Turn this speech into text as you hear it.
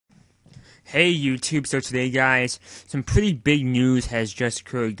Hey YouTube, so today guys, some pretty big news has just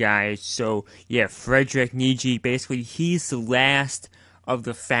occurred guys. So yeah, Fredrik Neij, basically he's the last of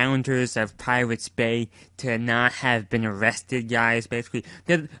the founders of Pirates Bay to not have been arrested guys. Basically,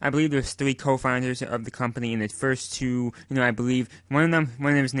 I believe there's 3 co-founders of the company, and the first 2, I believe one of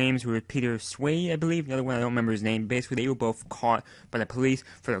his names was Peter Sunde, I believe. The other one I don't remember his name. Basically, they were both caught by the police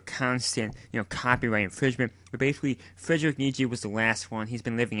for their constant, copyright infringement. But basically, Fredrik Neij was the last one. He's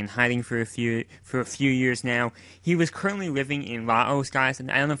been living in hiding for a few years now. He was currently living in Laos, guys. And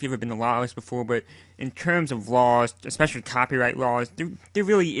I don't know if you've ever been to Laos before, but in terms of laws, especially copyright laws, there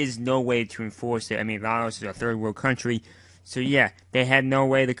really is no way to enforce it. I mean, Laos is a third world country. So yeah, they had no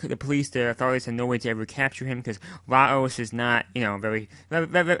way, the police, the authorities had no way to ever capture him because Laos is not,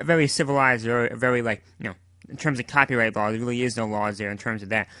 very civilized or very, in terms of copyright law, there really is no laws there in terms of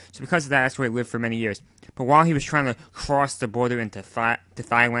that. So because of that, that's where he lived for many years. But while he was trying to cross the border into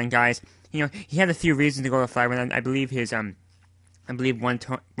Thailand, guys, he had a few reasons to go to Thailand. I believe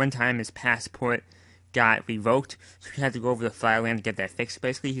one time his passport got revoked, so he had to go over to Thailand to get that fixed.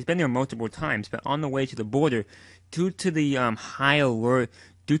 Basically, he's been there multiple times, but on the way to the border, due to the high alert,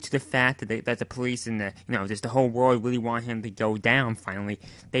 due to the fact that the police and just the whole world really want him to go down finally,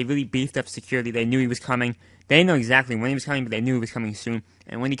 they really beefed up security. They knew he was coming. They didn't know exactly when he was coming, but they knew he was coming soon.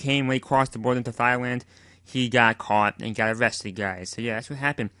 And when he crossed the border into Thailand, he got caught and got arrested, guys. So yeah, that's what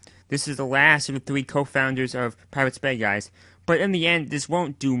happened. This is the last of the 3 co-founders of Pirates Bay, guys. But in the end, this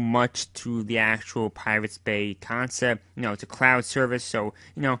won't do much to the actual Pirates Bay concept. It's a cloud service, so,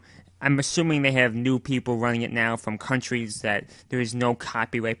 I'm assuming they have new people running it now from countries that there is no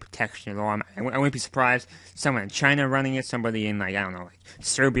copyright protection at all. I wouldn't be surprised someone in China running it, somebody in,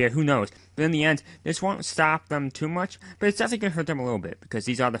 Serbia, who knows. But in the end, this won't stop them too much, but it's definitely going to hurt them a little bit, because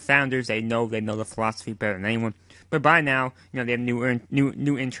these are the founders. They know the philosophy better than anyone. But by now, they have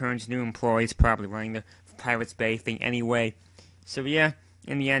new interns, new employees probably running the Pirates Bay thing anyway. So yeah,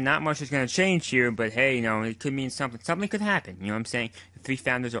 in the end, not much is going to change here, but hey, it could mean something. Something could happen, you know what I'm saying? The 3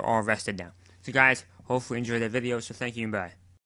 founders are all arrested now. So guys, hopefully enjoy the video, so thank you and bye.